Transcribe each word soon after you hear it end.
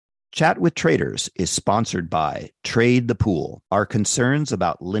Chat with Traders is sponsored by Trade the Pool. Are concerns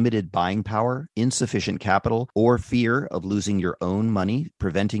about limited buying power, insufficient capital, or fear of losing your own money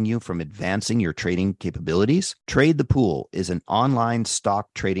preventing you from advancing your trading capabilities? Trade the Pool is an online stock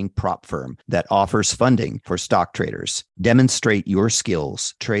trading prop firm that offers funding for stock traders. Demonstrate your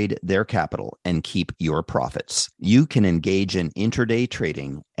skills, trade their capital, and keep your profits. You can engage in intraday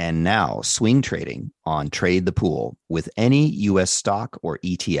trading and now swing trading on Trade the Pool with any U.S. stock or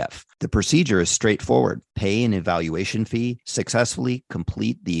ETF. The procedure is straightforward. Pay an evaluation fee, successfully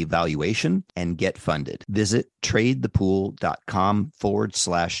complete the evaluation, and get funded. Visit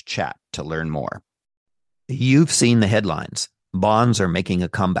tradethepool.com/chat to learn more. You've seen the headlines. Bonds are making a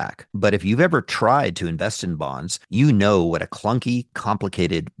comeback. But if you've ever tried to invest in bonds, you know what a clunky,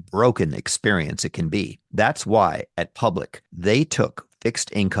 complicated, broken experience it can be. That's why at Public, they took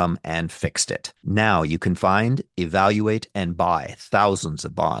fixed income and fixed it. Now you can find, evaluate, and buy thousands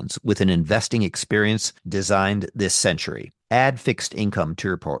of bonds with an investing experience designed this century. Add fixed income to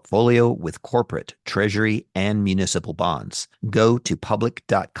your portfolio with corporate, treasury, and municipal bonds. Go to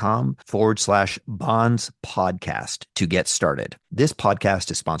public.com/bonds podcast to get started. This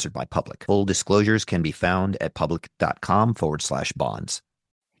podcast is sponsored by Public. Full disclosures can be found at public.com/bonds.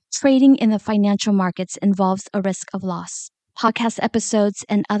 Trading in the financial markets involves a risk of loss. Podcast episodes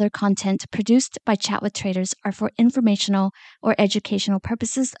and other content produced by Chat with Traders are for informational or educational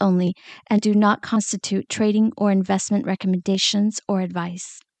purposes only and do not constitute trading or investment recommendations or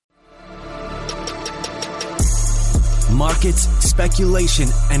advice. Markets, speculation,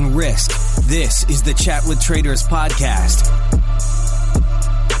 and risk. This is the Chat with Traders podcast.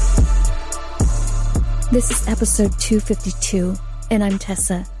 This is episode 252, and I'm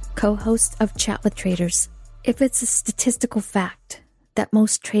Tessa, co-host of Chat with Traders. If it's a statistical fact that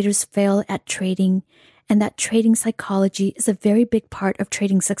most traders fail at trading and that trading psychology is a very big part of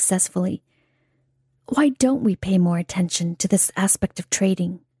trading successfully, why don't we pay more attention to this aspect of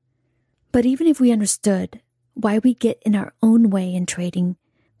trading? But even if we understood why we get in our own way in trading,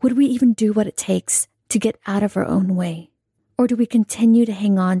 would we even do what it takes to get out of our own way? Or do we continue to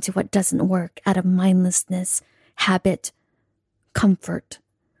hang on to what doesn't work out of mindlessness, habit, comfort,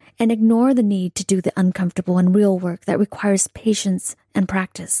 and ignore the need to do the uncomfortable and real work that requires patience and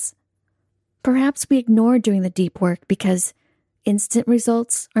practice? Perhaps we ignore doing the deep work because instant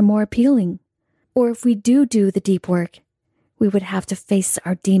results are more appealing. Or if we do the deep work, we would have to face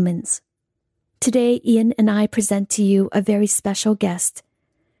our demons. Today, Ian and I present to you a very special guest.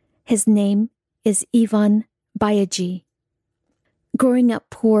 His name is Ivan Bayaji. Growing up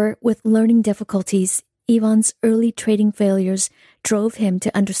poor with learning difficulties, Ivan's early trading failures drove him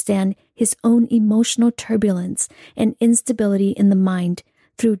to understand his own emotional turbulence and instability in the mind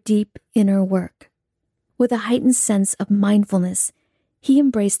through deep inner work. With a heightened sense of mindfulness, he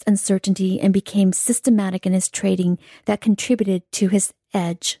embraced uncertainty and became systematic in his trading that contributed to his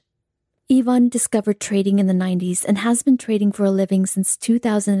edge. Ivan discovered trading in the 90s and has been trading for a living since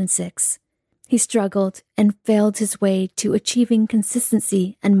 2006. He struggled and failed his way to achieving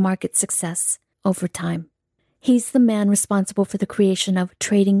consistency and market success over time. He's the man responsible for the creation of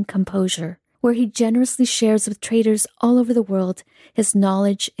Trading Composure, where he generously shares with traders all over the world his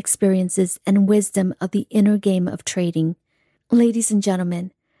knowledge, experiences, and wisdom of the inner game of trading. Ladies and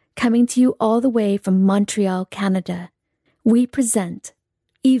gentlemen, coming to you all the way from Montreal, Canada, we present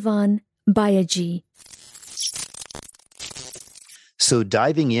Ivan Bayaji. So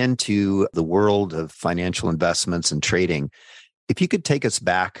diving into the world of financial investments and trading, if you could take us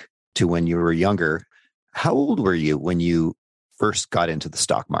back to when you were younger, how old were you when you first got into the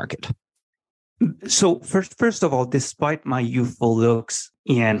stock market? So first of all, despite my youthful looks,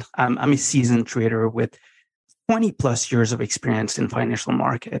 Ian, I'm a seasoned trader with 20 plus years of experience in financial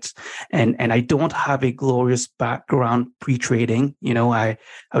markets. And I don't have a glorious background pre-trading. I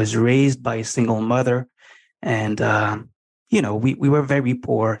was raised by a single mother and, we were very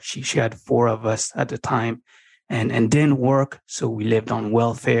poor. She had 4 of us at the time and didn't work. So we lived on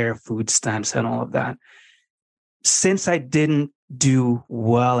welfare, food stamps, and all of that. Since I didn't do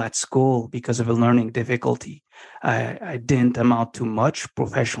well at school because of a learning difficulty, I didn't amount to much,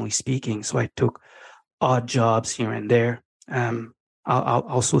 professionally speaking. So I took odd jobs here and there. I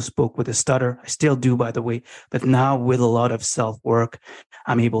also spoke with a stutter. I still do, by the way, but now with a lot of self-work,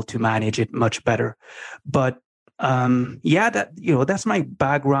 I'm able to manage it much better. But that's my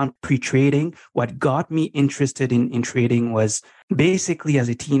background pre-trading. What got me interested in trading was basically as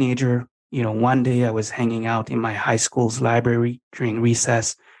a teenager. One day I was hanging out in my high school's library during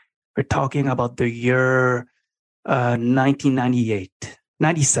recess. We're talking about the year 1998,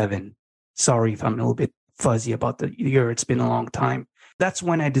 97. Sorry if I'm a little bit fuzzy about the year. It's been a long time. That's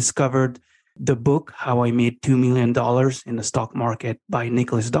when I discovered the book, How I Made $2 Million in the Stock Market by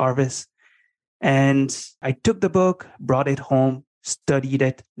Nicholas Darvis. And I took the book, brought it home, studied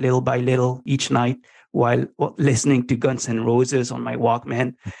it little by little each night while listening to Guns N' Roses on my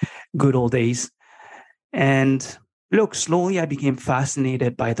Walkman, good old days. And look, slowly I became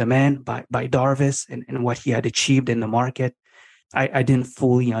fascinated by the man, by Darvis and what he had achieved in the market. I didn't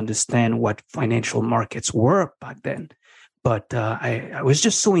fully understand what financial markets were back then, but I was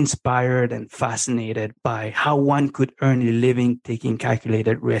just so inspired and fascinated by how one could earn a living taking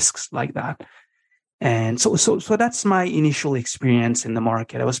calculated risks like that. And so that's my initial experience in the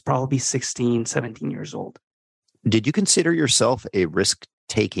market. I was probably 16, 17 years old. Did you consider yourself a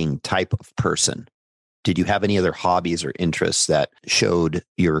risk-taking type of person? Did you have any other hobbies or interests that showed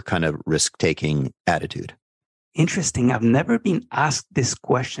your kind of risk-taking attitude? Interesting. I've never been asked this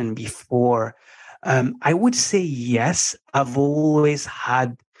question before. I would say yes. I've always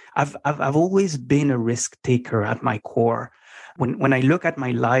been a risk taker at my core. When I look at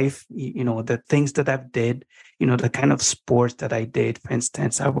my life, the things that I've did, the kind of sports that I did. For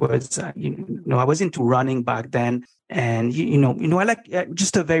instance, I was, I was into running back then, and I like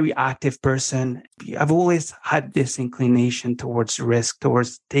just a very active person. I've always had this inclination towards risk,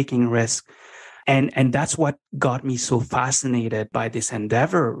 towards taking risk. And that's what got me so fascinated by this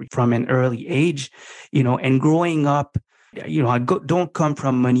endeavor from an early age, and growing up, I don't come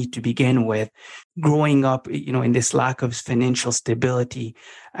from money to begin with. Growing up, in this lack of financial stability,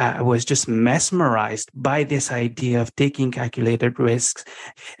 I was just mesmerized by this idea of taking calculated risks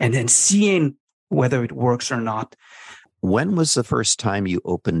and then seeing whether it works or not. When was the first time you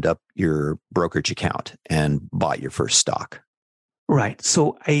opened up your brokerage account and bought your first stock? Right.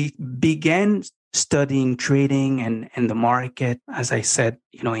 So I began studying trading and the market, as I said,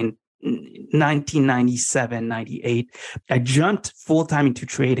 in 1997, 98. I jumped full-time into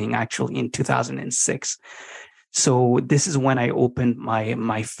trading actually in 2006. So this is when I opened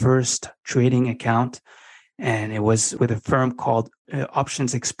my first trading account, and it was with a firm called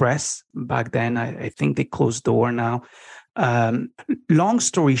Options Express. Back then, I think they closed the door now. Long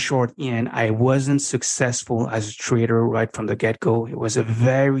story short, Ian, I wasn't successful as a trader right from the get-go. It was a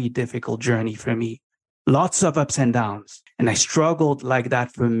very difficult journey for me. Lots of ups and downs. And I struggled like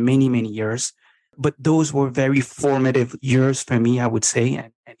that for many, many years. But those were very formative years for me, I would say.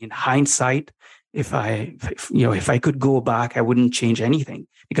 And in hindsight, if I could go back, I wouldn't change anything,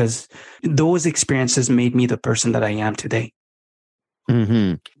 because those experiences made me the person that I am today.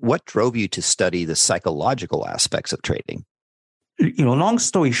 Mm-hmm. What drove you to study the psychological aspects of trading? Long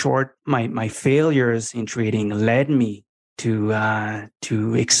story short, my failures in trading led me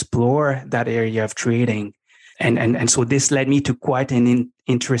to explore that area of trading, and so this led me to quite an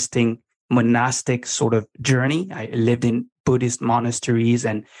interesting monastic sort of journey. I lived in Buddhist monasteries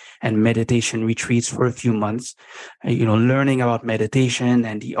and meditation retreats for a few months, learning about meditation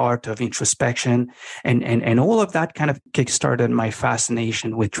and the art of introspection, and all of that kind of kickstarted my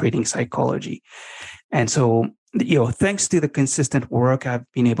fascination with trading psychology. And so, thanks to the consistent work I've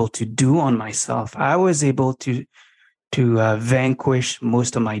been able to do on myself, I was able to vanquish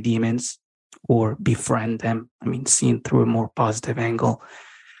most of my demons, or befriend them. Seen through a more positive angle.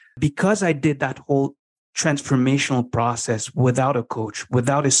 Because I did that whole transformational process without a coach,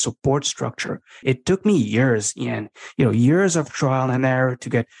 without a support structure, it took me years, Ian, years of trial and error to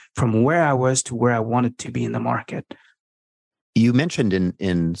get from where I was to where I wanted to be in the market. You mentioned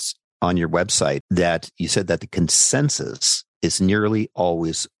on your website that you said that the consensus is nearly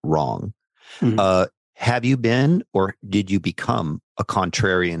always wrong. Mm-hmm. Have you been, or did you become a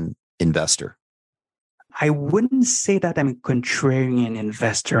contrarian investor? I wouldn't say that I'm a contrarian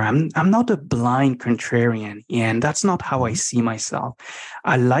investor. I'm not a blind contrarian, and that's not how I see myself.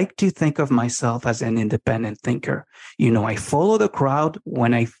 I like to think of myself as an independent thinker. I follow the crowd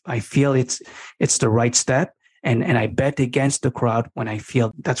when I feel it's the right step, and I bet against the crowd when I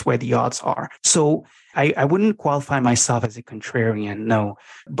feel that's where the odds are. So I wouldn't qualify myself as a contrarian, no.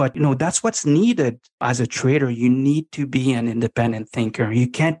 But, that's what's needed as a trader. You need to be an independent thinker. You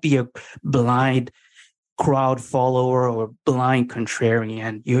can't be a blind crowd follower or blind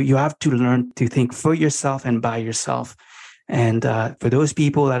contrarian. You have to learn to think for yourself and by yourself. And for those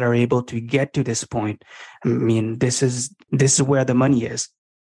people that are able to get to this point, this is where the money is.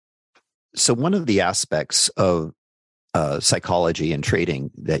 So one of the aspects of psychology and trading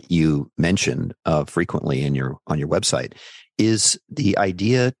that you mention frequently on your website is the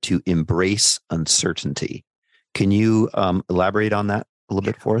idea to embrace uncertainty. Can you elaborate on that a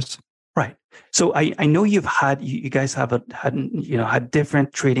little bit for us? Right. So I know you guys have had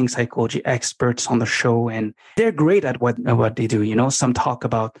different trading psychology experts on the show, and they're great at what they do. Some talk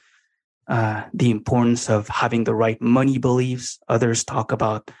about the importance of having the right money beliefs. Others talk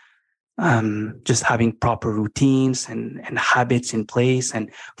about just having proper routines and habits in place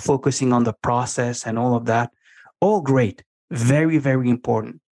and focusing on the process and all of that. All great. Very, very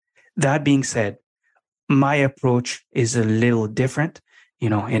important. That being said, my approach is a little different.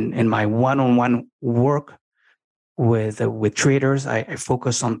 In my one-on-one work with traders, I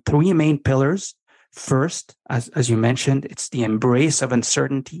focus on three main pillars. First, as you mentioned, it's the embrace of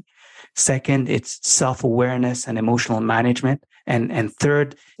uncertainty. Second, it's self-awareness and emotional management. And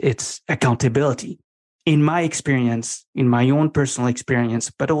third, it's accountability. In my experience, in my own personal experience,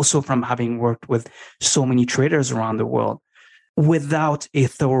 but also from having worked with so many traders around the world, without a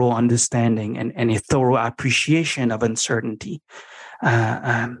thorough understanding and a thorough appreciation of uncertainty,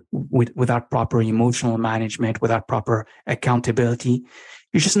 without proper emotional management, without proper accountability,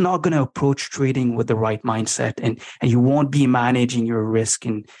 you're just not going to approach trading with the right mindset, and you won't be managing your risk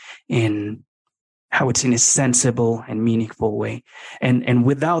in how it's in a sensible and meaningful way. And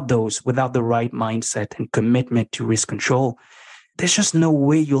without the right mindset and commitment to risk control, there's just no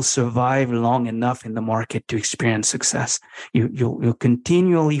way you'll survive long enough in the market to experience success. You'll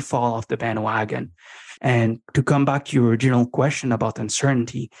continually fall off the bandwagon. And to come back to your original question about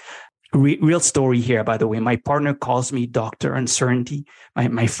uncertainty, real story here, by the way, my partner calls me Dr. Uncertainty.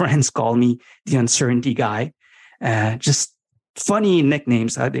 My friends call me the uncertainty guy. Just funny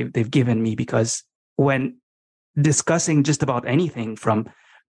nicknames they've given me, because when discussing just about anything from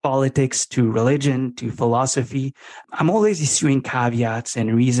politics to religion to philosophy, I'm always issuing caveats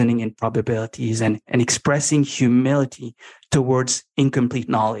and reasoning and probabilities and expressing humility towards incomplete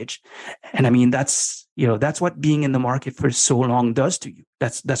knowledge. And I mean, that's what being in the market for so long does to you.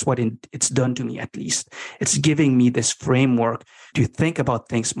 That's what it's done to me, at least. It's giving me this framework to think about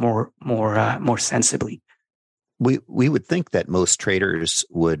things more sensibly. We would think that most traders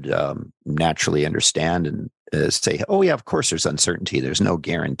would naturally understand and say, "Oh yeah, of course there's uncertainty. There's no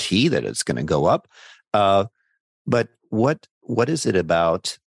guarantee that it's going to go up." But what is it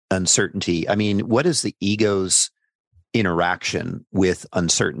about uncertainty? I mean, what is the ego's interaction with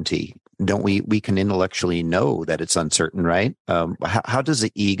uncertainty? Don't we can intellectually know that it's uncertain, right? How does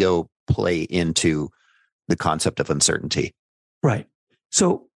the ego play into the concept of uncertainty? Right.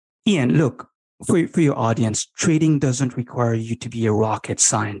 So, Ian, look, for your audience, trading doesn't require you to be a rocket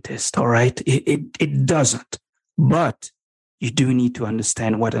scientist, all right? It doesn't. But you do need to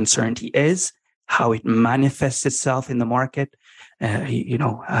understand what uncertainty is, how it manifests itself in the market,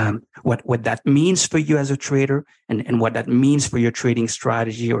 what that means for you as a trader, and what that means for your trading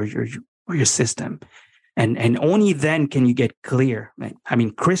strategy or your system. And only then can you get clear,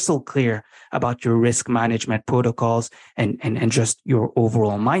 crystal clear about your risk management protocols and just your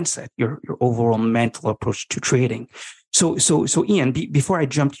overall mindset, your overall mental approach to trading. So Ian, before I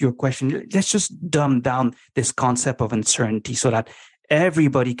jump to your question, let's just dumb down this concept of uncertainty so that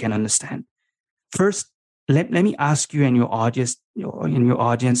everybody can understand. First, let me ask you and your audience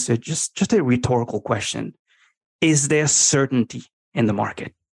just a rhetorical question. Is there certainty in the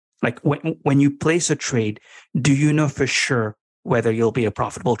market? Like when you place a trade, do you know for sure whether you'll be a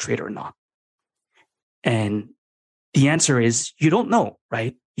profitable trader or not? And the answer is you don't know,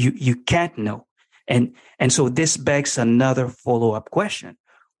 right? You can't know. And so this begs another follow-up question.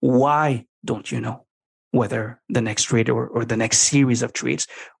 Why don't you know whether the next trade or the next series of trades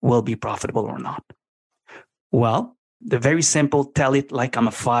will be profitable or not? Well, the very simple tell it like I'm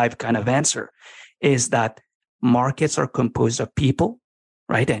a 5 kind of answer is that markets are composed of people,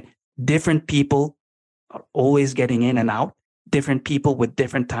 right? And different people are always getting in and out, different people with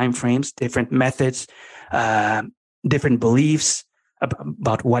different time frames, different methods, different beliefs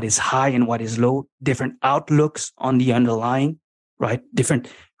about what is high and what is low, different outlooks on the underlying, right? Different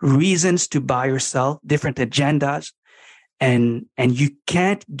reasons to buy or sell, different agendas. And you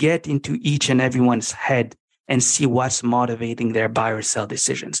can't get into each and everyone's head and see what's motivating their buy or sell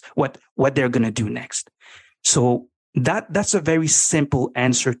decisions, what they're going to do next. So that's a very simple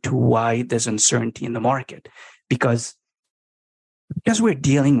answer to why there's uncertainty in the market, because we're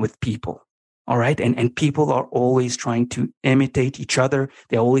dealing with people, all right? And people are always trying to imitate each other.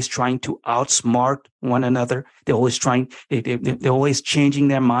 They're always trying to outsmart one another. They're always they're always changing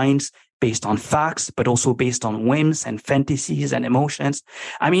their minds based on facts, but also based on whims and fantasies and emotions.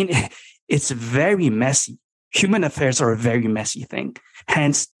 I mean, it's very messy. Human affairs are a very messy thing.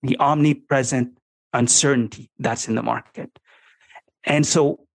 Hence the omnipresent uncertainty that's in the market. And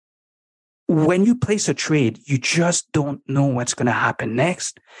so when you place a trade, you just don't know what's going to happen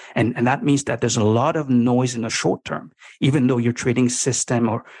next. And that means that there's a lot of noise in the short term, even though your trading system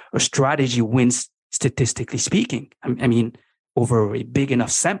or strategy wins statistically speaking. I mean, over a big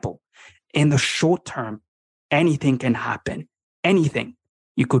enough sample. In the short term, anything can happen. Anything.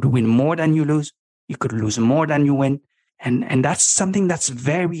 You could win more than you lose. You could lose more than you win. And that's something that's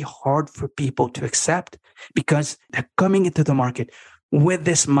very hard for people to accept because they're coming into the market with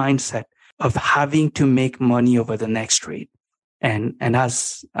this mindset of having to make money over the next trade. And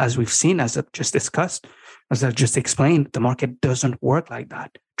as we've seen, as I've just discussed, as I've just explained, the market doesn't work like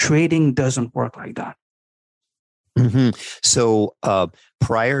that. Trading doesn't work like that. Mm-hmm. So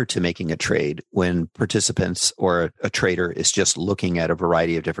prior to making a trade, when participants or a trader is just looking at a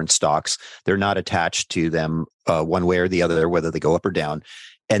variety of different stocks, they're not attached to them one way or the other, whether they go up or down.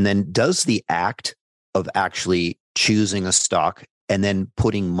 And then does the act of actually choosing a stock and then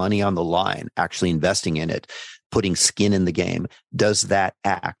putting money on the line, actually investing in it, putting skin in the game, does that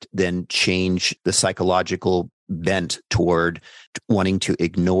act then change the psychological bent toward wanting to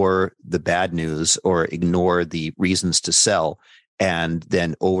ignore the bad news or ignore the reasons to sell and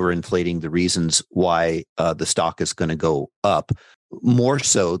then overinflating the reasons why the stock is going to go up more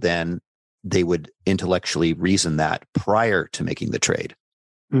so than they would intellectually reason that prior to making the trade?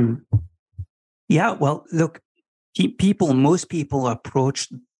 Yeah, well, look, most people approach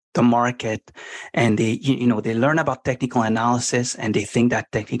the market and they learn about technical analysis and they think that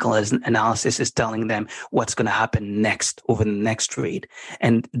technical analysis is telling them what's going to happen next over the next trade.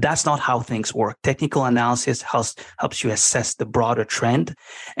 And that's not how things work. Technical analysis helps you assess the broader trend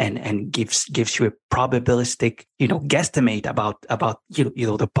and gives you a probabilistic, guesstimate about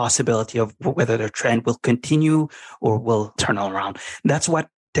the possibility of whether the trend will continue or will turn around. That's what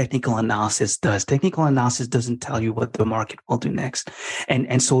technical analysis does. Technical analysis doesn't tell you what the market will do next.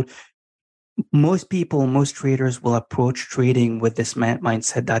 And so most traders will approach trading with this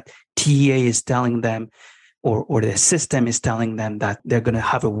mindset that TEA is telling them or the system is telling them that they're going to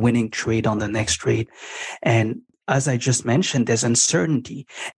have a winning trade on the next trade. And as I just mentioned, there's uncertainty,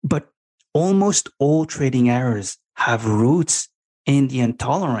 but almost all trading errors have roots in the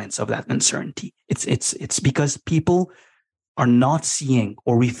intolerance of that uncertainty. It's because people are not seeing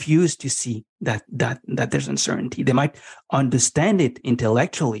or refuse to see that there's uncertainty. They might understand it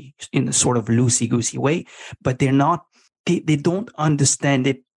intellectually in a sort of loosey-goosey way, but they don't understand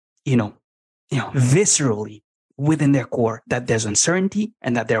it, viscerally within their core that there's uncertainty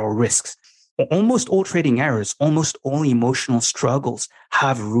and that there are risks. Almost all trading errors, almost all emotional struggles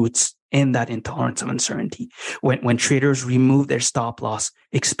have roots in that intolerance of uncertainty. When traders remove their stop loss,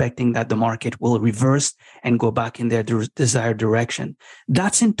 expecting that the market will reverse and go back in their desired direction,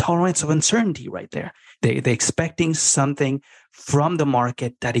 that's intolerance of uncertainty right there. They're expecting something from the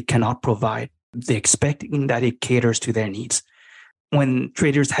market that it cannot provide. They're expecting that it caters to their needs. When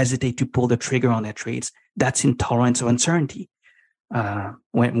traders hesitate to pull the trigger on their trades, that's intolerance of uncertainty.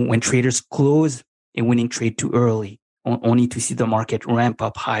 When traders close a winning trade too early, only to see the market ramp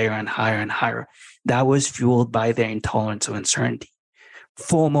up higher and higher and higher, that was fueled by their intolerance of uncertainty.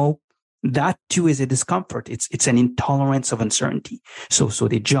 FOMO, that too is a discomfort. It's an intolerance of uncertainty. So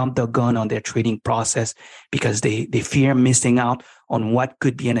they jump the gun on their trading process because they fear missing out on what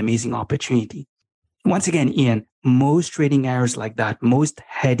could be an amazing opportunity. Once again, Ian, most trading errors like that, most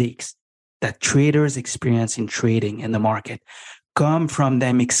headaches that traders experience in trading in the market come from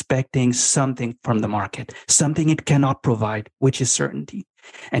them expecting something from the market, something it cannot provide, which is certainty.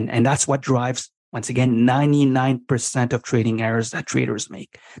 And that's what drives, once again, 99% of trading errors that traders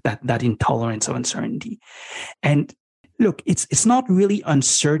make, that intolerance of uncertainty. And look, it's not really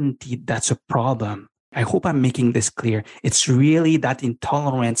uncertainty that's a problem. I hope I'm making this clear. It's really that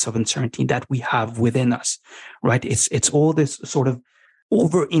intolerance of uncertainty that we have within us, right? It's all this sort of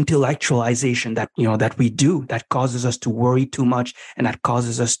over intellectualization that we do that causes us to worry too much and that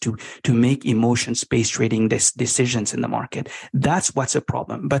causes us to make emotion-based trading decisions in the market. That's what's a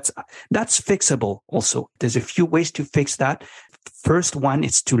problem, but that's fixable also. There's a few ways to fix that. First one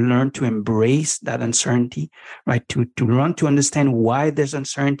is to learn to embrace that uncertainty, right? To learn to understand why there's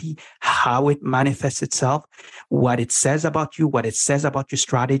uncertainty, how it manifests itself, what it says about you, what it says about your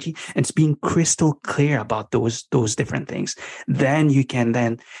strategy, and it's being crystal clear about those different things. Then you can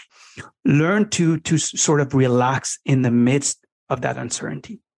then learn to sort of relax in the midst of that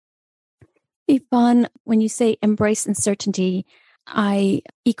uncertainty. Yvonne, when you say embrace uncertainty, I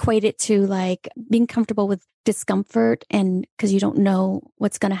equate it to like being comfortable with discomfort and because you don't know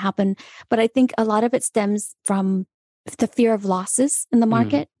what's going to happen. But I think a lot of it stems from the fear of losses in the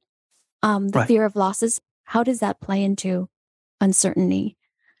market. The Right. fear of losses. How does that play into uncertainty?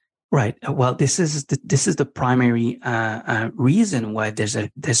 Right. Well, this is the primary reason why there's a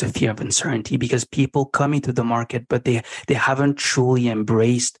fear of uncertainty, because people come into the market, but they haven't truly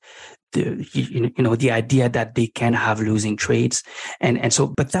embraced the idea that they can have losing trades, and so.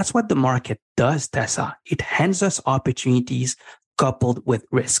 But that's what the market does, Tessa. It hands us opportunities coupled with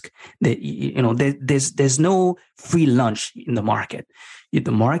risk. There's no free lunch in the market. The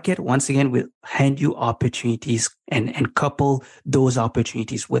market, once again, will hand you opportunities and couple those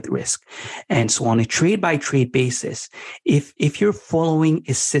opportunities with risk. And so on a trade by trade basis, if you're following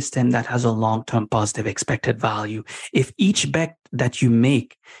a system that has a long-term positive expected value, if each bet that you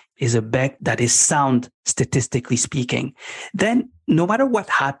make is a bet that is sound, statistically speaking, then no matter what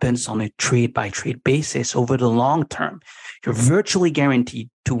happens on a trade by trade basis over the long term, you're virtually guaranteed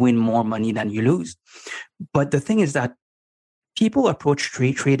to win more money than you lose. But the thing is that people approach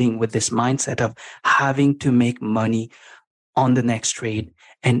trading with this mindset of having to make money on the next trade.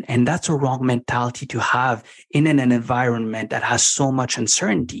 And that's a wrong mentality to have in an environment that has so much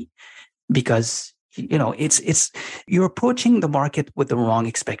uncertainty, because it's you're approaching the market with the wrong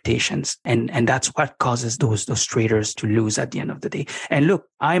expectations, and that's what causes those traders to lose at the end of the day. And look,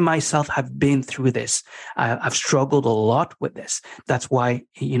 I myself have been through this. I've struggled a lot with this. That's why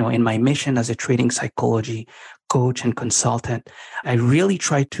in my mission as a trading psychology coach and consultant, I really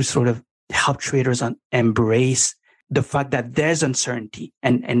try to sort of help traders embrace the fact that there's uncertainty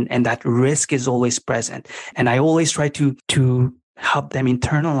and that risk is always present. And I always try to help them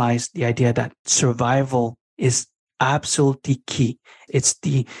internalize the idea that survival is absolutely key. It's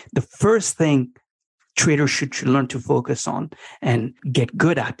the first thing traders should learn to focus on and get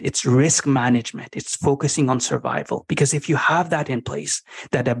good at. It's risk management. It's focusing on survival. Because if you have that in place,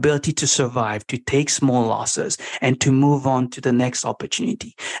 that ability to survive, to take small losses and to move on to the next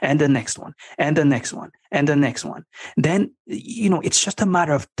opportunity and the next one and the next one and the next one, then, it's just a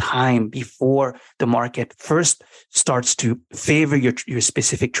matter of time before the market first starts to favor your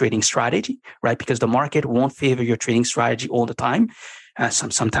specific trading strategy, right? Because the market won't favor your trading strategy all the time.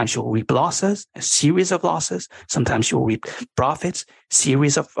 Sometimes you'll reap losses, a series of losses. Sometimes you'll reap profits,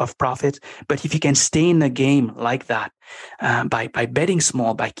 series of profits. But if you can stay in the game like that, by betting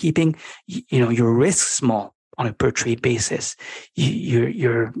small, by keeping your risk small on a per trade basis,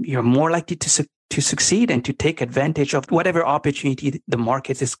 you're more likely to succeed and to take advantage of whatever opportunity the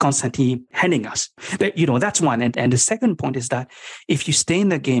market is constantly handing us. That's one. And the second point is that if you stay in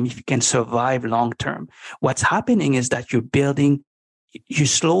the game, if you can survive long term, what's happening is that you're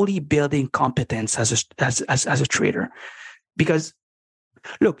slowly building competence as a trader. Because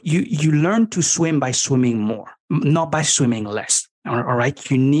look, you learn to swim by swimming more, not by swimming less. All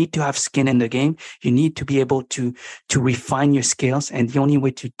right. You need to have skin in the game. You need to be able to refine your skills. And the only way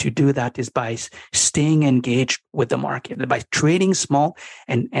to do that is by staying engaged with the market, by trading small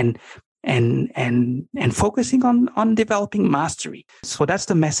and focusing on developing mastery. So that's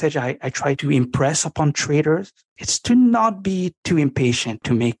the message I try to impress upon traders. It's to not be too impatient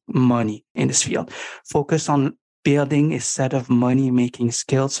to make money in this field. Focus on building a set of money-making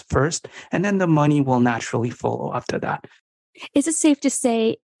skills first, and then the money will naturally follow after that. Is it safe to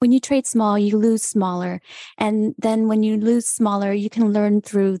say when you trade small, you lose smaller? And then when you lose smaller, you can learn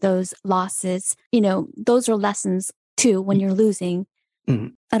through those losses. Those are lessons too when you're losing. Mm-hmm.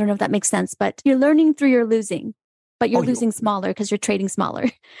 I don't know if that makes sense, but you're learning through your losing, but you're losing smaller because you're trading smaller.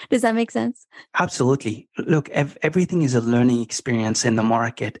 Does that make sense? Absolutely. Look, everything is a learning experience in the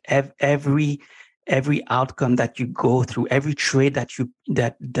market. Every outcome that you go through, every trade that you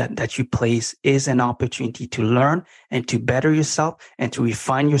place is an opportunity to learn and to better yourself and to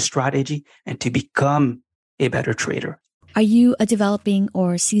refine your strategy and to become a better trader. Are you a developing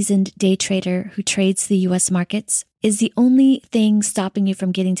or seasoned day trader who trades the U.S. markets? Is the only thing stopping you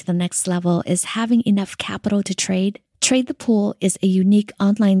from getting to the next level is having enough capital to trade? Trade the Pool is a unique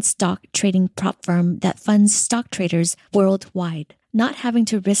online stock trading prop firm that funds stock traders worldwide. Not having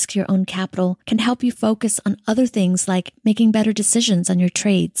to risk your own capital can help you focus on other things like making better decisions on your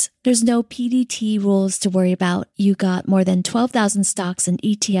trades. There's no PDT rules to worry about. You got more than 12,000 stocks and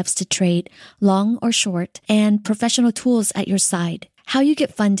ETFs to trade, long or short, and professional tools at your side. How you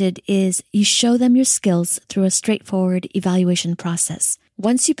get funded is you show them your skills through a straightforward evaluation process.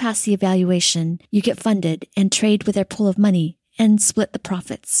 Once you pass the evaluation, you get funded and trade with their pool of money and split the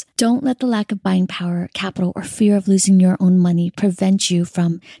profits. Don't let the lack of buying power, capital, or fear of losing your own money prevent you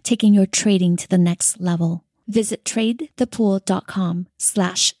from taking your trading to the next level. Visit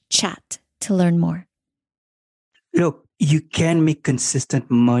tradethepool.com/chat to learn more. Look, you can make consistent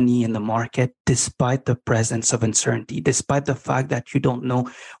money in the market despite the presence of uncertainty, despite the fact that you don't know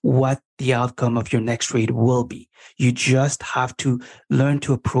what the outcome of your next trade will be. You just have to learn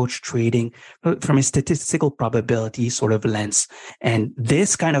to approach trading from a statistical probability sort of lens. And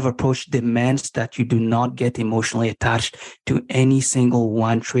this kind of approach demands that you do not get emotionally attached to any single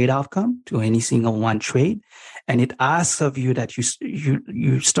one trade outcome, to any single one trade. And it asks of you that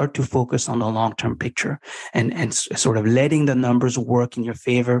you start to focus on the long-term picture and sort of letting the numbers work in your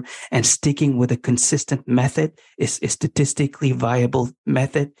favor and sticking with a consistent method, is a statistically viable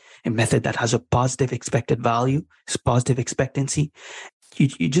method, a method that has a positive expected value, positive expectancy.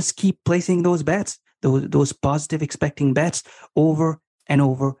 You just keep placing those bets, those positive expecting bets over and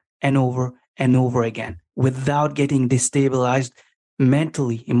over and over and over again without getting destabilized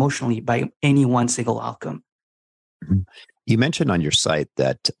mentally, emotionally by any one single outcome. You mentioned on your site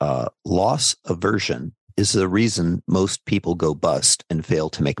that loss aversion is the reason most people go bust and fail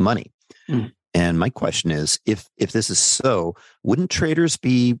to make money. And my question is, if this is so, wouldn't traders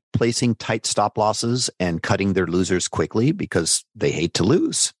be placing tight stop losses and cutting their losers quickly because they hate to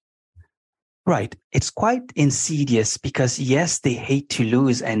lose? Right. It's quite insidious because, yes, they hate to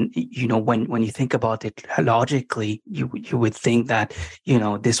lose. And, when you think about it logically, you would think that,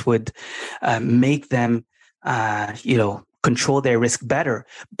 this would make them control their risk better.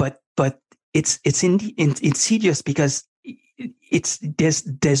 But it's insidious because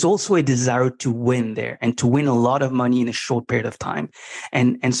there's also a desire to win there and to win a lot of money in a short period of time.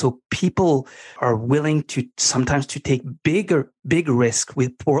 And so people are willing to sometimes to take big risk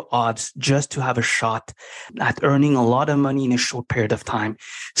with poor odds just to have a shot at earning a lot of money in a short period of time.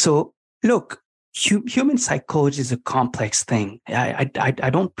 So look, human psychology is a complex thing. I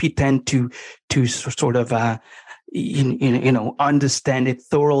don't pretend to sort of understand it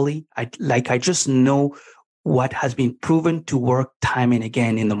thoroughly. I just know what has been proven to work time and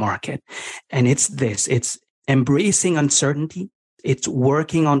again in the market, and it's embracing uncertainty. It's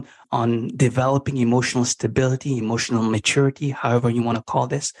working on developing emotional stability, emotional maturity, however you want to call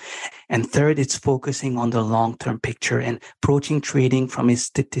this. And third, it's focusing on the long-term picture and approaching trading from a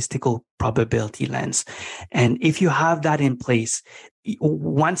statistical probability lens. And if you have that in place,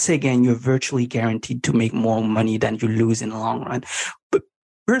 once again, you're virtually guaranteed to make more money than you lose in the long run. But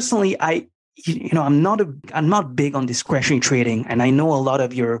personally, I'm not big on discretionary trading, and I know a lot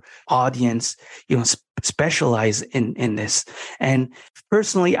of your audience, specialize in this. And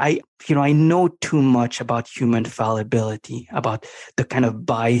personally, I know too much about human fallibility, about the kind of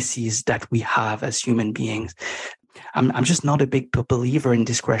biases that we have as human beings. I'm just not a big believer in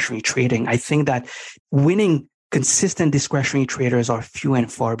discretionary trading. I think that winning consistent discretionary traders are few and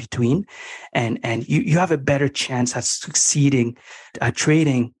far between, and you have a better chance at succeeding at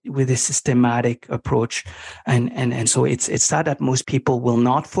trading with a systematic approach. And so it's sad that most people will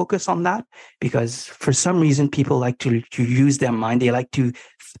not focus on that, because for some reason people like to use their mind. They like to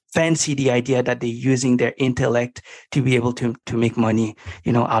fancy the idea that they're using their intellect to be able to make money,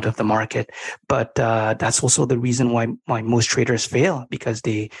 out of the market. But that's also the reason why most traders fail, because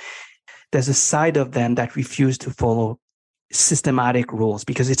there's a side of them that refuse to follow systematic rules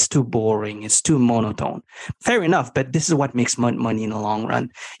because it's too boring, it's too monotone. Fair enough, but this is what makes money in the long run.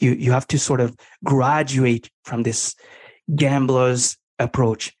 You have to sort of graduate from this gambler's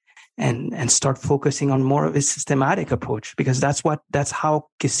approach and start focusing on more of a systematic approach, because that's how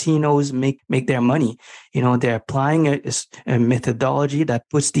casinos make their money. They're applying a methodology that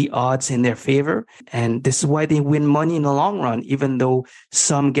puts the odds in their favor, and this is why they win money in the long run, even though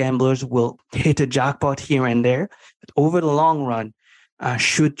some gamblers will hit a jackpot here and there. But over the long run,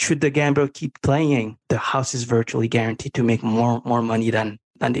 should the gambler keep playing, the house is virtually guaranteed to make more money than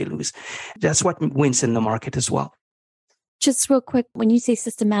they lose. That's what wins in the market as well. Just real quick, when you say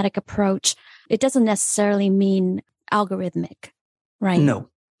systematic approach, it doesn't necessarily mean algorithmic, right? No.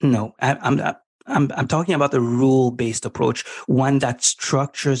 I'm talking about the rule-based approach, one that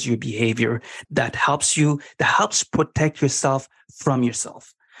structures your behavior, that helps protect yourself from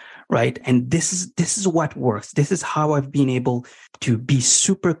yourself, right? And this is what works. This is how I've been able to be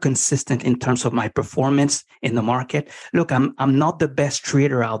super consistent in terms of my performance in the market. Look, I'm not the best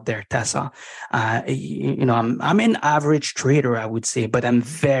trader out there, Tessa. I'm an average trader, I would say, but I'm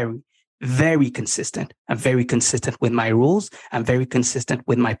very, very consistent. I'm very consistent with my rules. I'm very consistent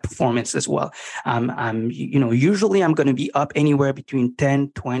with my performance as well. Usually I'm going to be up anywhere between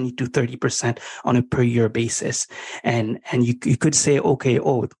 10, 20 to 30% on a per year basis. And you could say, okay,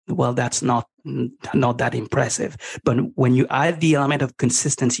 well, that's not that impressive. But when you add the element of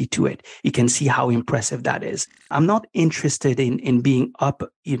consistency to it, you can see how impressive that is. I'm not interested in being up,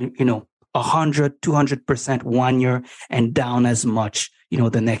 100, 200% one year and down as much,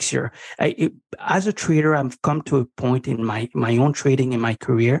 the next year. As a trader, I've come to a point in my own trading in my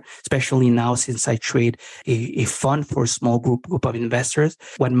career, especially now since I trade a fund for a small group of investors.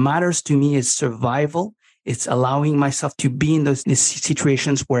 What matters to me is survival. It's allowing myself to be in these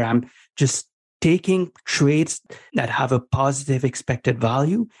situations where I'm just taking trades that have a positive expected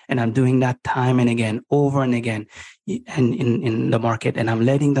value, and I'm doing that time and again, over and again, and in the market, and I'm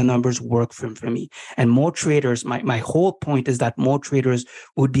letting the numbers work for me. And more traders, my whole point is that more traders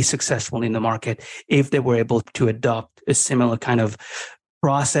would be successful in the market if they were able to adopt a similar kind of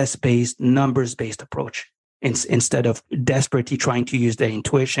process-based, numbers-based approach, instead of desperately trying to use their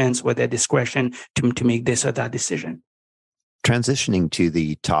intuitions or their discretion to make this or that decision. Transitioning to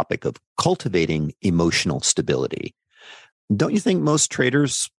the topic of cultivating emotional stability, don't you think most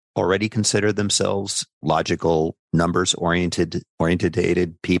traders already consider themselves logical, numbers-oriented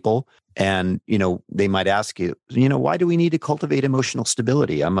people? And, they might ask you, why do we need to cultivate emotional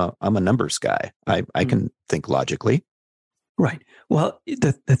stability? I'm a numbers guy. I can think logically. Right. Well,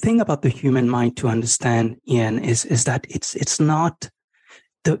 the thing about the human mind to understand, Ian, is that it's not...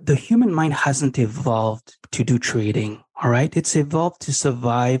 The human mind hasn't evolved to do trading, all right? It's evolved to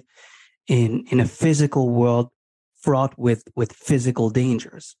survive in a physical world fraught with physical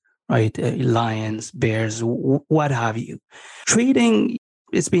dangers, right? Lions, bears, what have you. Trading,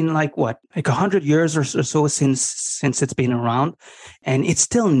 it's been like 100 years or so since it's been around, and it's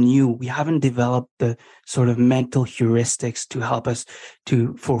still new. We haven't developed the sort of mental heuristics to help us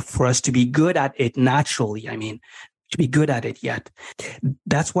for us to be good at it naturally. To be good at it yet.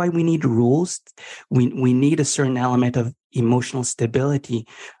 That's why we need rules. We need a certain element of emotional stability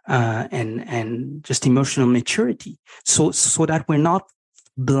and just emotional maturity, so that we're not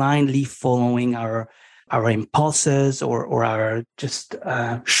blindly following our impulses or our just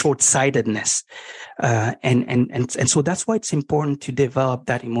short-sightedness, and so that's why it's important to develop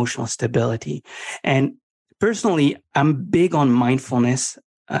that emotional stability. And personally, I'm big on mindfulness.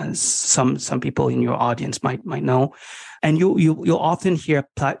 Some people in your audience might know, and you'll often hear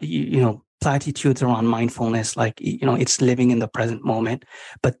platitudes around mindfulness, like it's living in the present moment.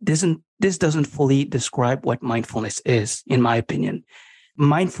 But this doesn't fully describe what mindfulness is, in my opinion.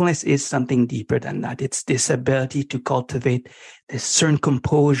 Mindfulness is something deeper than that. It's this ability to cultivate this certain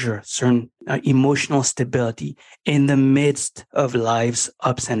composure, certain emotional stability in the midst of life's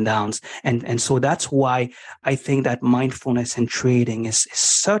ups and downs. And so that's why I think that mindfulness and trading is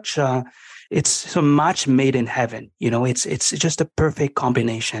such it's a match made in heaven. It's just a perfect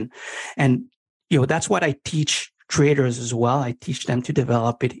combination. And, that's what I teach traders as well. I teach them to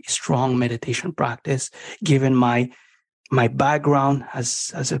develop a strong meditation practice, given my background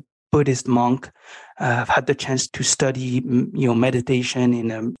as a Buddhist monk. I've had the chance to study,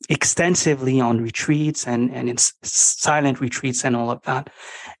 meditation extensively on retreats and in silent retreats and all of that.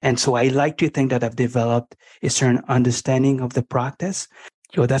 And so I like to think that I've developed a certain understanding of the practice.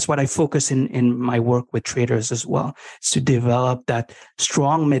 That's what I focus in my work with traders as well, is to develop that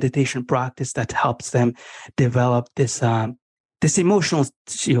strong meditation practice that helps them develop this emotional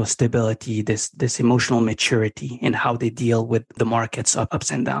stability, this emotional maturity in how they deal with the market's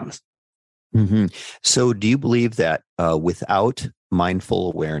ups and downs. Mm-hmm. So do you believe that without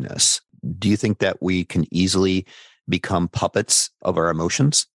mindful awareness, do you think that we can easily become puppets of our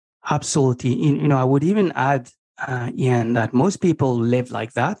emotions? Absolutely. I would even add, Ian, that most people live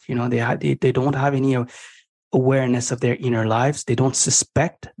like that. They don't have any awareness of their inner lives. They don't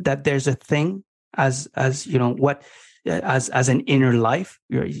suspect that there's a thing as an inner life.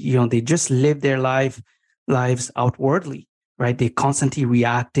 They just live their lives outwardly, right? They're constantly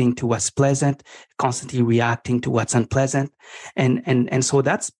reacting to what's pleasant, constantly reacting to what's unpleasant. And so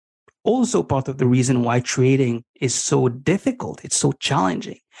that's also part of the reason why trading is so difficult. It's so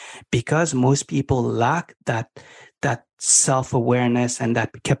challenging, because most people lack that self-awareness and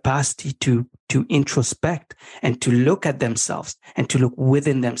that capacity to introspect and to look at themselves and to look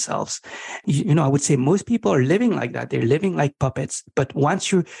within themselves. I would say most people are living like that. They're living like puppets. But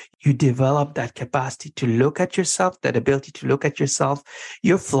once you develop that capacity to look at yourself, that ability to look at yourself,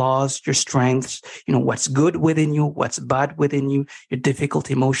 your flaws, your strengths, what's good within you, what's bad within you, your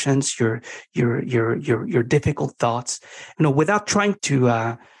difficult emotions, your difficult thoughts, without trying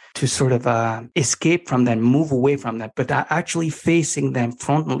to sort of escape from them, move away from them, but actually facing them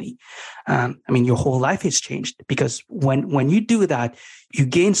frontally. Your whole life has changed, because when you do that, you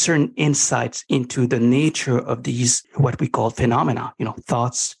gain certain insights into the nature of these, what we call phenomena,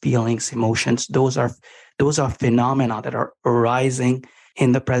 thoughts, feelings, emotions. Those are phenomena that are arising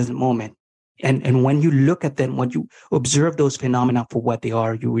in the present moment. And when you look at them, when you observe those phenomena for what they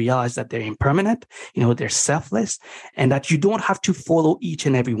are, you realize that they're impermanent, they're selfless, and that you don't have to follow each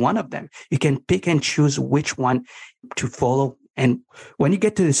and every one of them. You can pick and choose which one to follow. And when you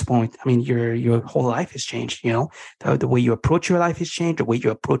get to this point, I mean, your whole life has changed. The way you approach your life has changed. The way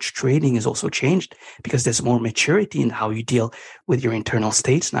you approach trading is also changed because there's more maturity in how you deal with your internal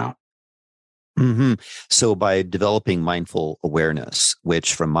states now. Mm-hmm. So by developing mindful awareness,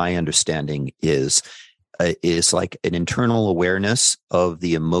 which from my understanding is like an internal awareness of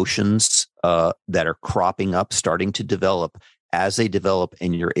the emotions that are cropping up, starting to develop. As they develop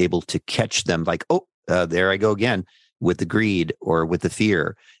and you're able to catch them, like, there I go again with the greed or with the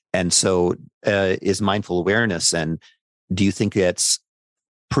fear. And so is mindful awareness. And do you think that's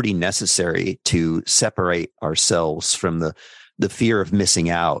pretty necessary to separate ourselves from the fear of missing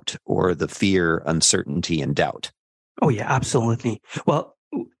out or the fear, uncertainty, and doubt? Oh, yeah, absolutely. Well,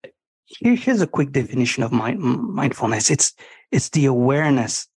 here's a quick definition of mindfulness. It's the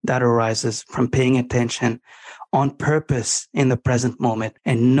awareness that arises from paying attention on purpose in the present moment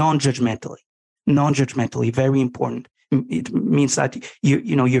and non-judgmentally. Non-judgmentally, very important. It means that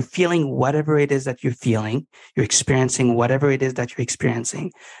you're feeling whatever it is that you're feeling. You're experiencing whatever it is that you're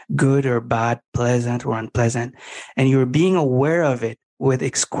experiencing, good or bad, pleasant or unpleasant, and you're being aware of it with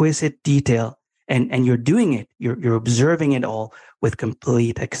exquisite detail. And you're doing it. You're observing it all with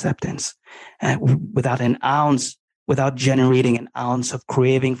complete acceptance, without generating an ounce of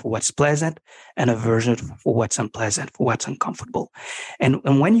craving for what's pleasant and aversion for what's unpleasant, for what's uncomfortable.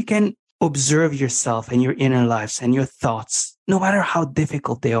 And when you can observe yourself and your inner lives and your thoughts, no matter how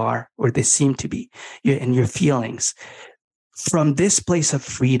difficult they are or they seem to be, and your feelings, from this place of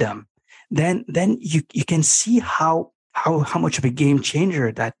freedom, then you can see how much of a game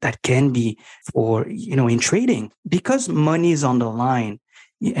changer that can be for, in trading, because money is on the line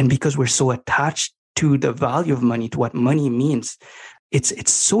and because we're so attached to the value of money, to what money means.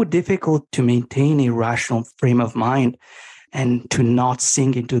 It's so difficult to maintain a rational frame of mind and to not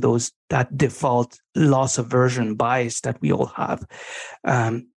sink into that default loss aversion bias that we all have.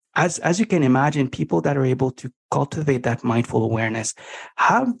 As you can imagine, people that are able to cultivate that mindful awareness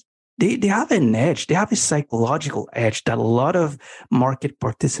they have an edge. They have a psychological edge that a lot of market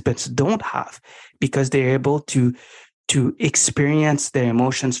participants don't have, because they're able to experience their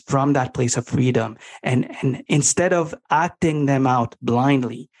emotions from that place of freedom. And instead of acting them out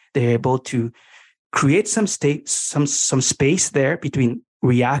blindly, they're able to create some space there between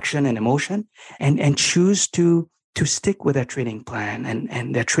reaction and emotion, and choose to stick with their trading plan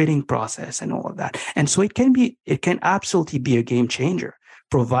and their trading process and all of that. And so it can absolutely be a game changer,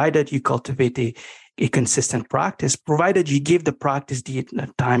 provided you cultivate a consistent practice, provided you give the practice the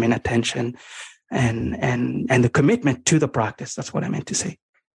time and attention and the commitment to the practice. That's what I meant to say.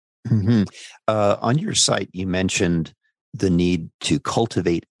 Mm-hmm. On your site, you mentioned the need to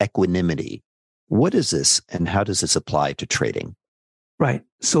cultivate equanimity. What is this, and how does this apply to trading? Right.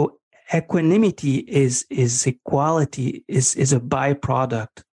 So equanimity is a quality, is a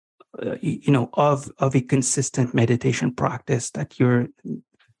byproduct, of a consistent meditation practice that you're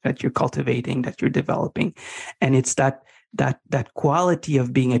cultivating, that you're developing, and it's that quality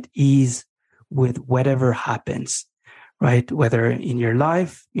of being at ease with whatever happens, right? Whether in your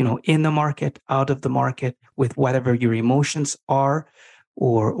life, in the market, out of the market, with whatever your emotions are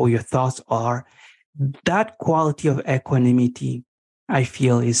or your thoughts are. That quality of equanimity, I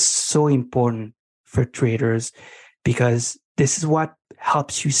feel, is so important for traders, because this is what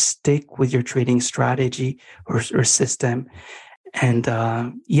helps you stick with your trading strategy or system. And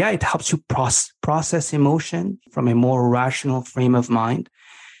it helps you process emotion from a more rational frame of mind.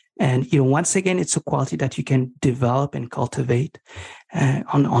 And once again, it's a quality that you can develop and cultivate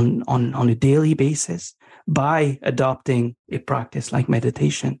on a daily basis by adopting a practice like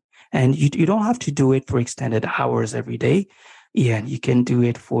meditation. And you don't have to do it for extended hours every day. Yeah, you can do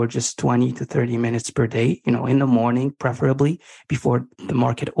it for just 20 to 30 minutes per day, in the morning, preferably before the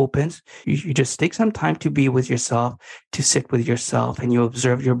market opens. You just take some time to be with yourself, to sit with yourself, and you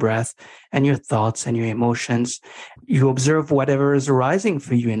observe your breath and your thoughts and your emotions. You observe whatever is arising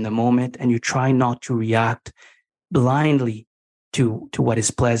for you in the moment, and you try not to react blindly to what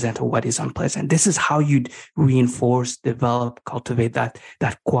is pleasant or what is unpleasant. This is how you reinforce, develop, cultivate that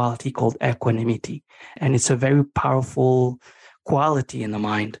quality called equanimity. And it's a very powerful quality in the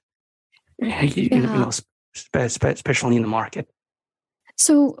mind, especially in the market.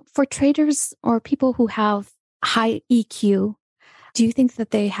 So for traders or people who have high EQ, do you think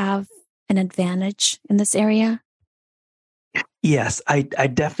that they have an advantage in this area? Yes, I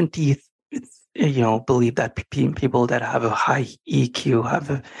definitely believe that people that have a high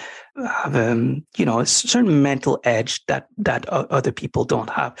EQ a certain mental edge that other people don't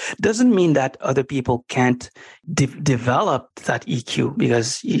have. Doesn't mean that other people can't develop that EQ,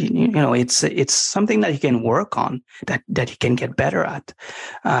 because it's something that you can work on, that you can get better at.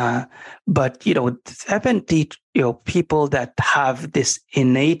 But definitely, people that have this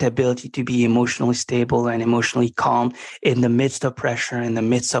innate ability to be emotionally stable and emotionally calm in the midst of pressure, in the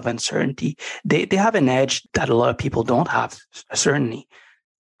midst of uncertainty, they have an edge that a lot of people don't have, certainly.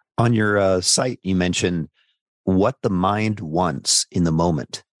 On your site, you mentioned what the mind wants in the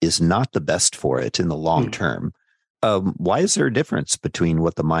moment is not the best for it in the long term. Why is there a difference between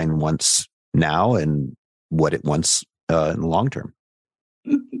what the mind wants now and what it wants in the long term?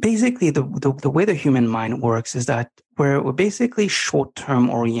 Basically, the way the human mind works is that we're basically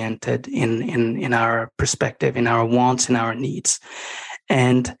short-term oriented in our perspective, in our wants, in our needs.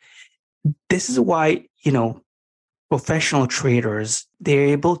 And this is why, professional traders, they're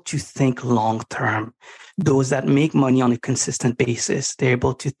able to think long-term. Those that make money on a consistent basis, they're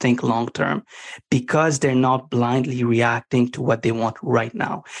able to think long-term because they're not blindly reacting to what they want right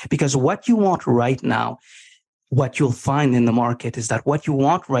now. Because what you want right now, what you'll find in the market is that what you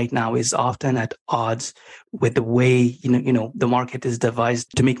want right now is often at odds with the way, the market is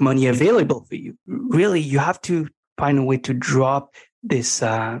devised to make money available for you. Really, you have to find a way to drop this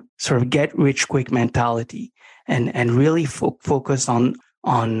sort of get rich quick mentality and really focus on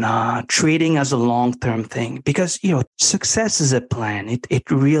trading as a long-term thing, because success is a plan.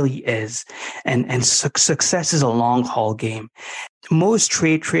 It really is, and success is a long-haul game. Most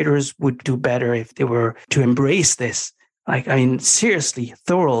traders would do better if they were to embrace this. Seriously,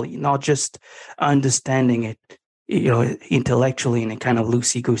 thoroughly, not just understanding it, intellectually in a kind of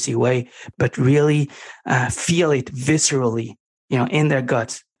loosey-goosey way, but really feel it viscerally, in their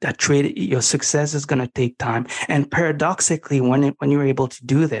guts. That your success is going to take time. And paradoxically, when you're able to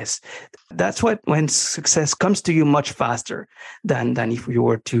do this, that's when success comes to you much faster than if you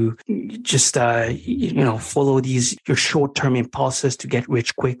were to just, follow your short-term impulses to get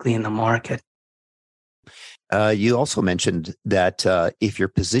rich quickly in the market. You also mentioned that if your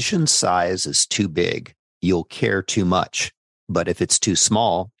position size is too big, you'll care too much. But if it's too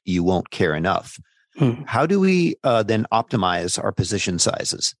small, you won't care enough. How do we then optimize our position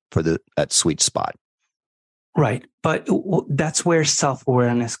sizes for that sweet spot? Right. But that's where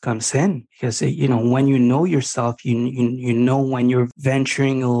self-awareness comes in, because, when you know yourself, you know when you're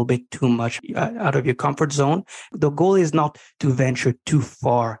venturing a little bit too much out of your comfort zone. The goal is not to venture too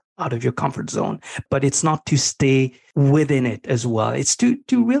far out of your comfort zone, but it's not to stay within it as well. It's to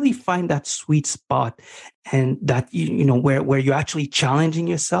really find that sweet spot, and that, where you're actually challenging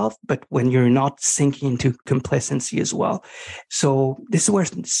yourself, but when you're not sinking into complacency as well. So this is where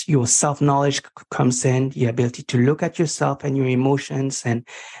your self-knowledge comes in, the ability to look at yourself and your emotions. And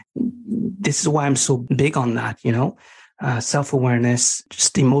this is why I'm so big on that, self-awareness,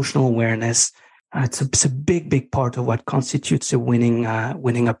 just emotional awareness. It's a big part of what constitutes a winning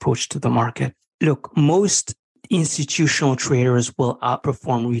approach to the market. Look, most institutional traders will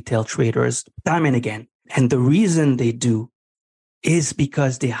outperform retail traders time and again. And the reason they do is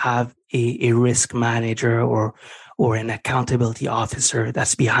because they have a risk manager or an accountability officer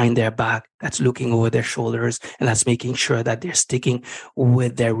that's behind their back, that's looking over their shoulders, and that's making sure that they're sticking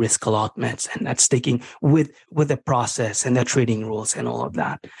with their risk allotments, and that's sticking with the process and their trading rules and all of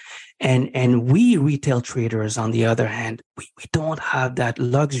that. And we retail traders, on the other hand, we don't have that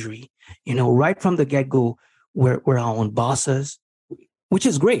luxury. Right from the get-go, we're our own bosses, which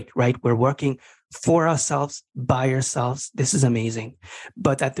is great, right? We're working for ourselves, by ourselves. This is amazing.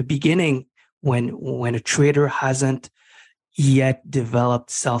 But at the beginning, when a trader hasn't yet developed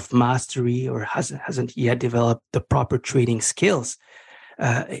self-mastery or hasn't yet developed the proper trading skills,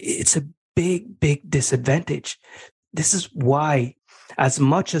 it's a big disadvantage. This is why, as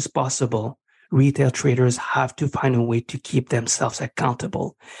much as possible, retail traders have to find a way to keep themselves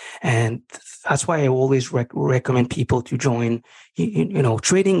accountable. And that's why I always recommend people to join,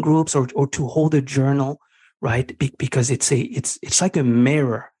 trading groups or to hold a journal, right? Because it's like a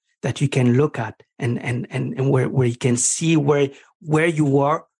mirror that you can look at and where you can see where you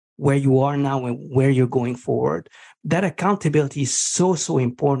are now and where you're going forward. That accountability is so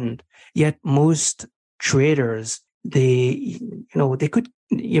important. Yet most traders, they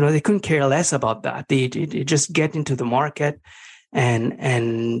couldn't care less about that. They just get into the market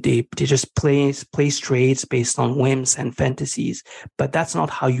and they just place trades based on whims and fantasies. But that's not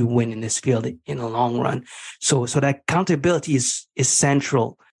how you win in this field in the long run. So that accountability is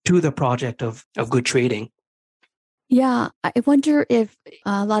central to the project of good trading. Yeah, I wonder if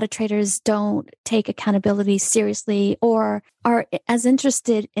a lot of traders don't take accountability seriously or are as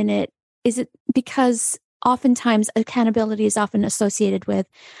interested in it. Is it because oftentimes accountability is often associated with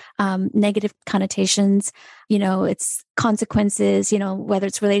negative connotations? It's consequences, whether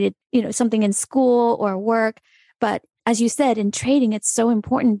it's related, something in school or work. But as you said, in trading, it's so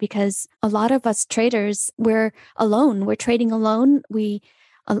important because a lot of us traders, we're alone. We're trading alone. We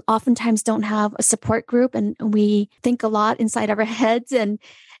oftentimes don't have a support group, and we think a lot inside of our heads.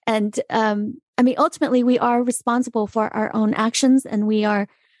 Ultimately, we are responsible for our own actions, and we are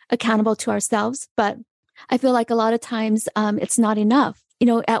accountable to ourselves. But I feel like a lot of times it's not enough.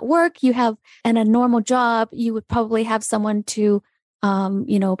 At work, you have, and a normal job, you would probably have someone to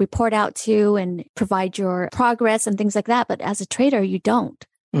report out to and provide your progress and things like that. But as a trader, you don't.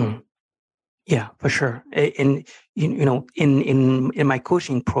 Mm. Yeah, for sure. And in my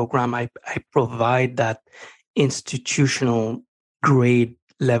coaching program, I provide that institutional grade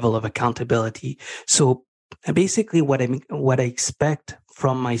level of accountability. So basically, what I expect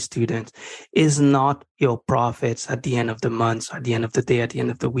from my students is not profits at the end of the month, at the end of the day, at the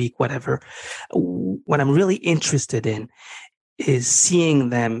end of the week, whatever. What I'm really interested in is seeing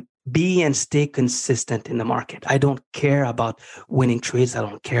them be and stay consistent in the market. I don't care about winning trades. I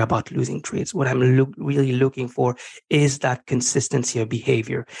don't care about losing trades. What I'm really looking for is that consistency of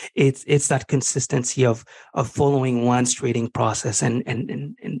behavior. It's that consistency of following one's trading process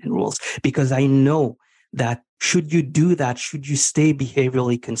and rules. Because I know that should you do that, should you stay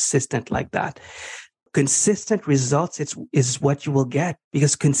behaviorally consistent like that, consistent results is what you will get,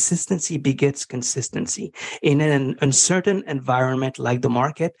 because consistency begets consistency. In an uncertain environment like the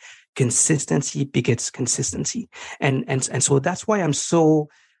market, consistency begets consistency. And so that's why I'm so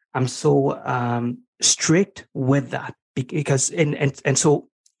strict with that, because and so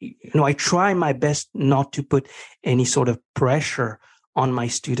I try my best not to put any sort of pressure on my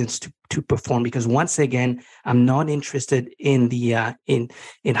students to perform, because once again, I'm not interested in the in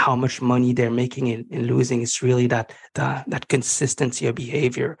how much money they're making in losing. It's really that consistency of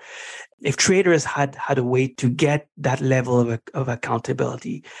behavior. If traders had a way to get that level of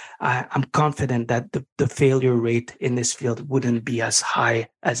accountability, I'm confident that the failure rate in this field wouldn't be as high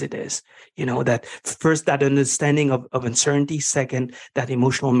as it is. That first, that understanding of uncertainty, second, that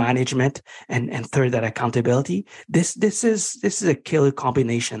emotional management, and third, that accountability. This is a killer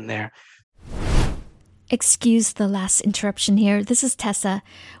combination there. Excuse the last interruption here. This is Tessa.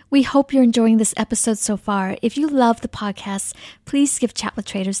 We hope you're enjoying this episode so far. If you love the podcast, please give Chat with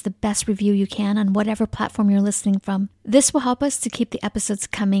Traders the best review you can on whatever platform you're listening from. This will help us to keep the episodes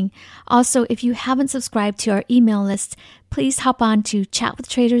coming. Also, if you haven't subscribed to our email list, please hop on to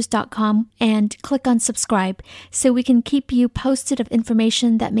chatwithtraders.com and click on subscribe so we can keep you posted of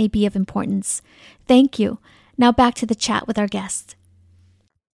information that may be of importance. Thank you. Now back to the chat with our guest.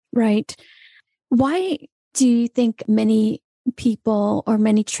 Right. Why do you think many people or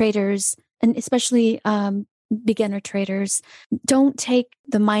many traders, and especially beginner traders, don't take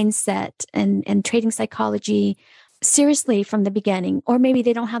the mindset and trading psychology seriously from the beginning? Or maybe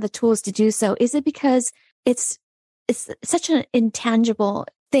they don't have the tools to do so. Is it because it's such an intangible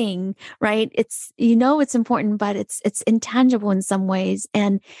thing, right? It's important, but it's intangible in some ways.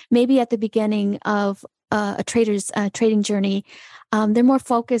 And maybe at the beginning of a trader's trading journey, they're more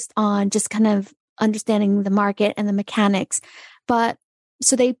focused on just kind of understanding the market and the mechanics. But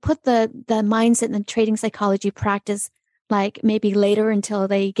so they put the mindset and the trading psychology practice like maybe later until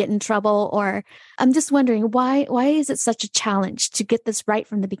they get in trouble. Or I'm just wondering, why is it such a challenge to get this right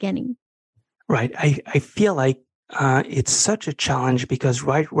from the beginning? Right. I feel like it's such a challenge because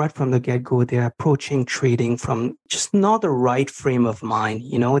right from the get-go, they're approaching trading from just not the right frame of mind.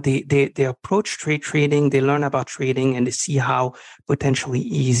 They approach trading, they learn about trading, and they see how potentially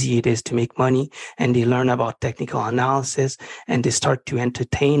easy it is to make money, and they learn about technical analysis, and they start to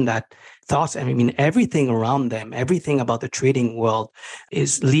entertain that thoughts. I mean, everything around them, everything about the trading world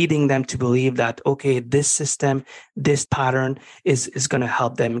is leading them to believe that, okay, this system, this pattern is going to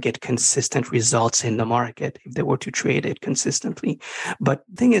help them get consistent results in the market if they were to trade it consistently. But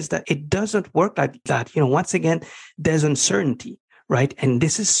the thing is that it doesn't work like that. Once again, there's uncertainty, right? And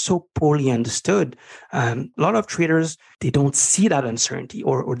this is so poorly understood. A lot of traders, they don't see that uncertainty,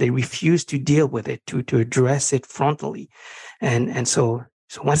 or they refuse to deal with it, to address it frontally. And so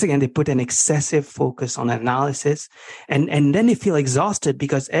once again, they put an excessive focus on analysis, and then they feel exhausted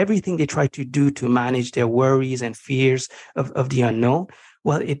because everything they try to do to manage their worries and fears of the unknown,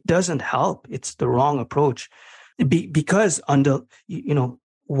 well, it doesn't help. It's the wrong approach. Because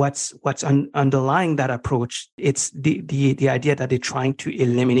what's underlying that approach, it's the idea that they're trying to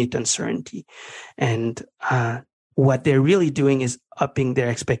eliminate uncertainty. And what they're really doing is upping their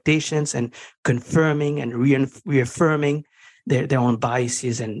expectations and confirming and reaffirming their own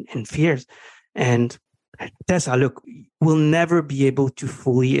biases and fears. And Tessa, look, we'll never be able to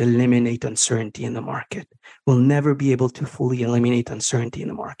fully eliminate uncertainty in the market. We'll never be able to fully eliminate uncertainty in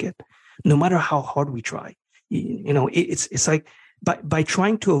the market, no matter how hard we try. It's like by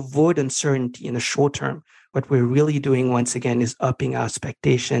trying to avoid uncertainty in the short term, what we're really doing, once again, is upping our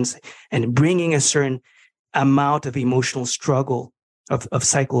expectations and bringing a certain amount of emotional struggle, of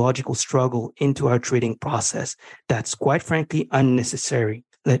psychological struggle into our trading process. That's quite frankly unnecessary,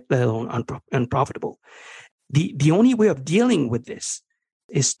 let alone unprofitable. The only way of dealing with this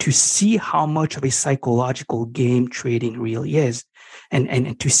is to see how much of a psychological game trading really is,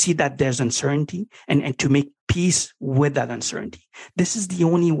 and to see that there's uncertainty and to make peace with that uncertainty. This is the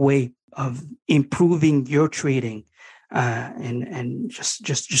only way of improving your trading and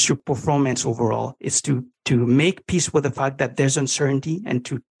just your performance overall, is to make peace with the fact that there's uncertainty and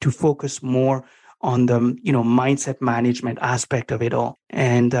to focus more on the mindset management aspect of it all.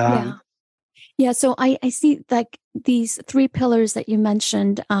 And yeah. So I see like these 3 pillars that you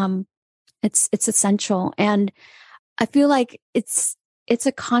mentioned. It's essential, and I feel like it's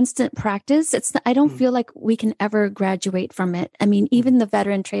a constant practice. I don't feel like we can ever graduate from it. I mean, even the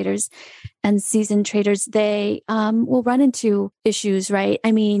veteran traders and seasoned traders, they will run into issues, right?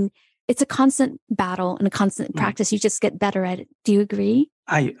 I mean, it's a constant battle and a constant practice. You just get better at it. Do you agree?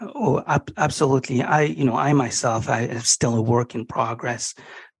 Absolutely. I myself, I am still a work in progress.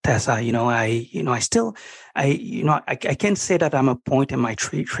 Tessa, I can't say that I'm a point in my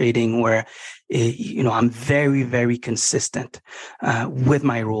trading where, I'm very, very consistent with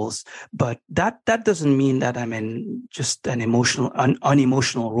my rules. But that doesn't mean that I'm just an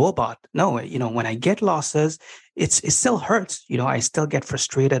unemotional robot. No, when I get losses, it still hurts. I still get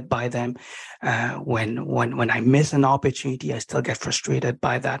frustrated by them. When I miss an opportunity, I still get frustrated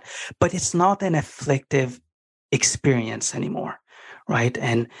by that. But it's not an afflictive experience anymore. Right.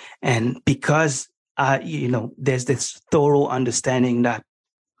 And because, there's this thorough understanding that,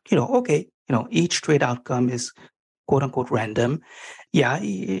 each trade outcome is quote unquote random. Yeah.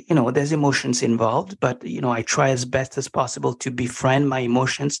 There's emotions involved, but, I try as best as possible to befriend my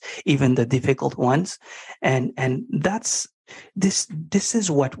emotions, even the difficult ones. And that's, this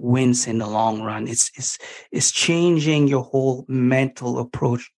is what wins in the long run. It's changing your whole mental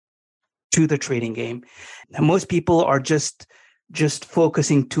approach to the trading game. And most people are just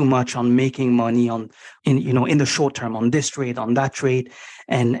focusing too much on making money in the short term, on this trade, on that trade.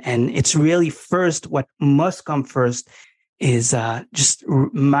 And it's really what must come first is just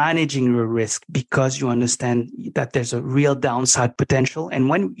managing your risk, because you understand that there's a real downside potential. And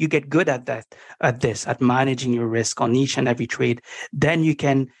when you get good at managing your risk on each and every trade, then you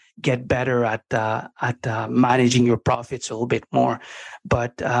can get better at managing your profits a little bit more.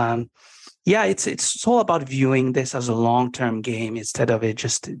 But yeah, it's all about viewing this as a long-term game instead of it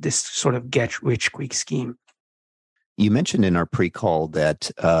just this sort of get-rich-quick scheme. You mentioned in our pre-call that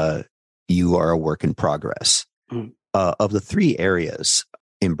you are a work in progress. Of the 3 areas,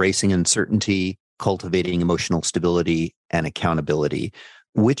 embracing uncertainty, cultivating emotional stability, and accountability,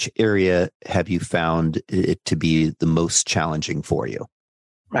 which area have you found it to be the most challenging for you?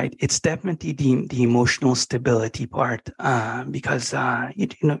 Right. It's definitely the emotional stability part, because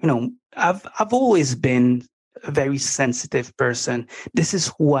I've always been a very sensitive person. This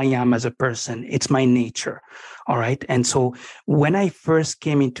is who I am as a person. It's my nature. All right. And so when I first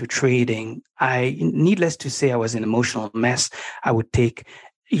came into trading, needless to say, I was an emotional mess. I would take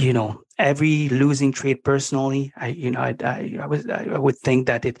every losing trade personally. I would think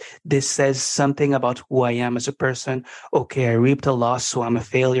that this says something about who I am as a person. Okay, I reaped a loss, so I'm a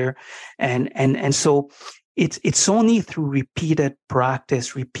failure, and so it's only through repeated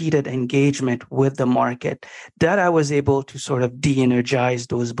practice, repeated engagement with the market that I was able to sort of de-energize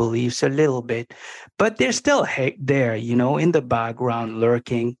those beliefs a little bit. But they're still there, in the background,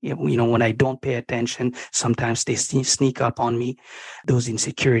 lurking. When I don't pay attention, sometimes they sneak up on me, those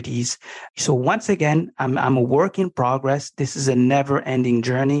insecurities. So once again, I'm a work in progress. This is a never-ending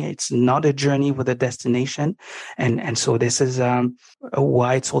journey. It's not a journey with a destination. And so this is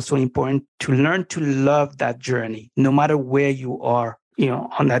why it's also important to learn to love that journey, no matter where you are,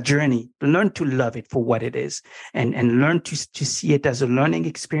 on that journey. Learn to love it for what it is, and learn to see it as a learning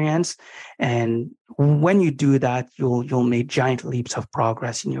experience. And when you do that, you'll make giant leaps of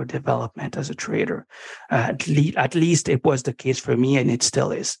progress in your development as a trader. At least it was the case for me, and it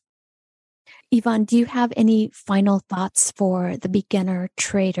still is. Yvon, do you have any final thoughts for the beginner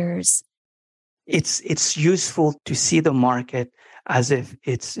traders? It's useful to see the market as if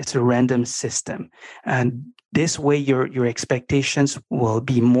it's a random system, and This way, your expectations will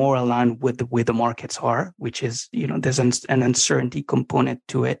be more aligned with the way the markets are, which is, there's an uncertainty component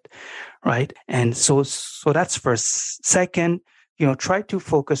to it, right? And so that's first. Second, try to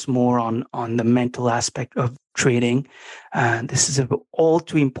focus more on the mental aspect of trading. This is an all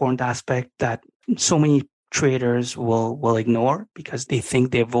too important aspect that so many traders will ignore because they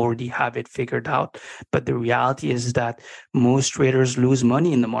think they've already have it figured out. But the reality is that most traders lose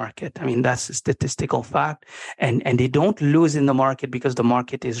money in the market. I mean, that's a statistical fact. And they don't lose in the market because the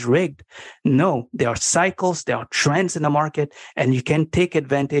market is rigged. No, there are cycles, there are trends in the market, and you can take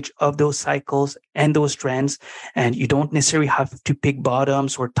advantage of those cycles and those trends. And you don't necessarily have to pick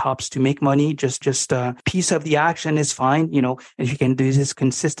bottoms or tops to make money. Just a piece of the action is fine, and you can do this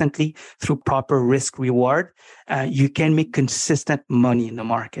consistently through proper risk reward. You can make consistent money in the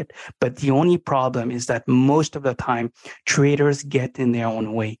market. But the only problem is that most of the time, traders get in their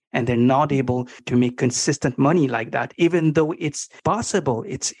own way and they're not able to make consistent money like that, even though it's possible.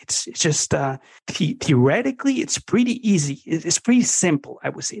 It's just theoretically, it's pretty easy. It's pretty simple, I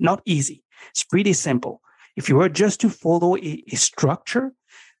would say. Not easy. It's pretty simple. If you were just to follow a structure,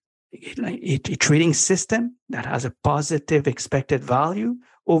 a trading system that has a positive expected value,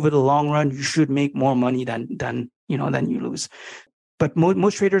 over the long run, you should make more money than you lose. But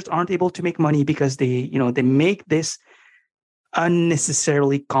most traders aren't able to make money because they make this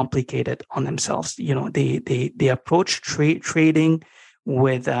unnecessarily complicated on themselves. They approach trading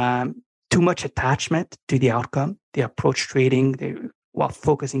with too much attachment to the outcome. They approach trading while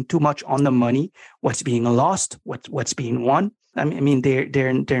focusing too much on the money, what's being lost, what's being won. I mean,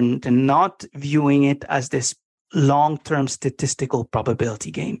 they're not viewing it as this long-term statistical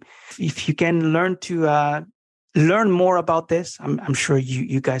probability game. If you can learn to learn more about this, I'm sure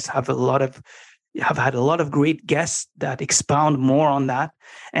you guys have had a lot of great guests that expound more on that,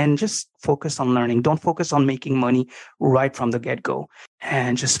 and just focus on learning. Don't focus on making money right from the get-go,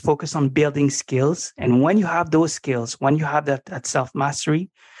 and just focus on building skills. And when you have those skills, when you have that self-mastery,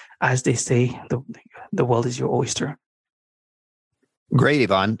 as they say, the world is your oyster. Great,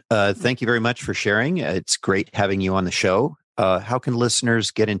 Yvon. Thank you very much for sharing. It's great having you on the show. How can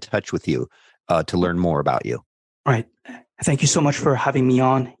listeners get in touch with you to learn more about you? Right. Thank you so much for having me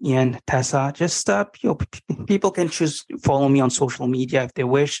on, Ian, Tessa. Just people can choose to follow me on social media if they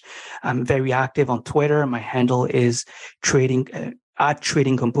wish. I'm very active on Twitter. My handle is at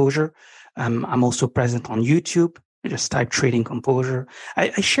Trading Composure. I'm also present on YouTube. Just type Trading Composure.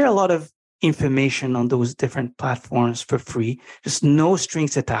 I share a lot of information on those different platforms for free, just no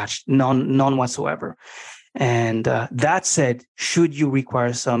strings attached, none whatsoever. And that said, should you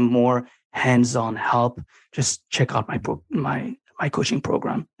require some more hands-on help, just check out my coaching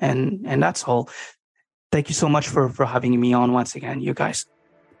program. And that's all. Thank you so much for having me on once again, you guys.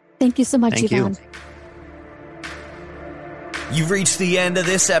 Thank you so much, Thank Yvon. You've reached the end of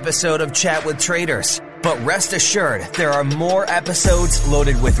this episode of Chat with Traders. But rest assured, there are more episodes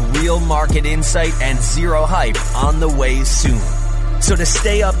loaded with real market insight and zero hype on the way soon. So to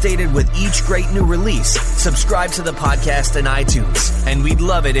stay updated with each great new release, subscribe to the podcast in iTunes. And we'd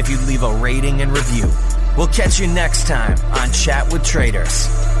love it if you'd leave a rating and review. We'll catch you next time on Chat with Traders.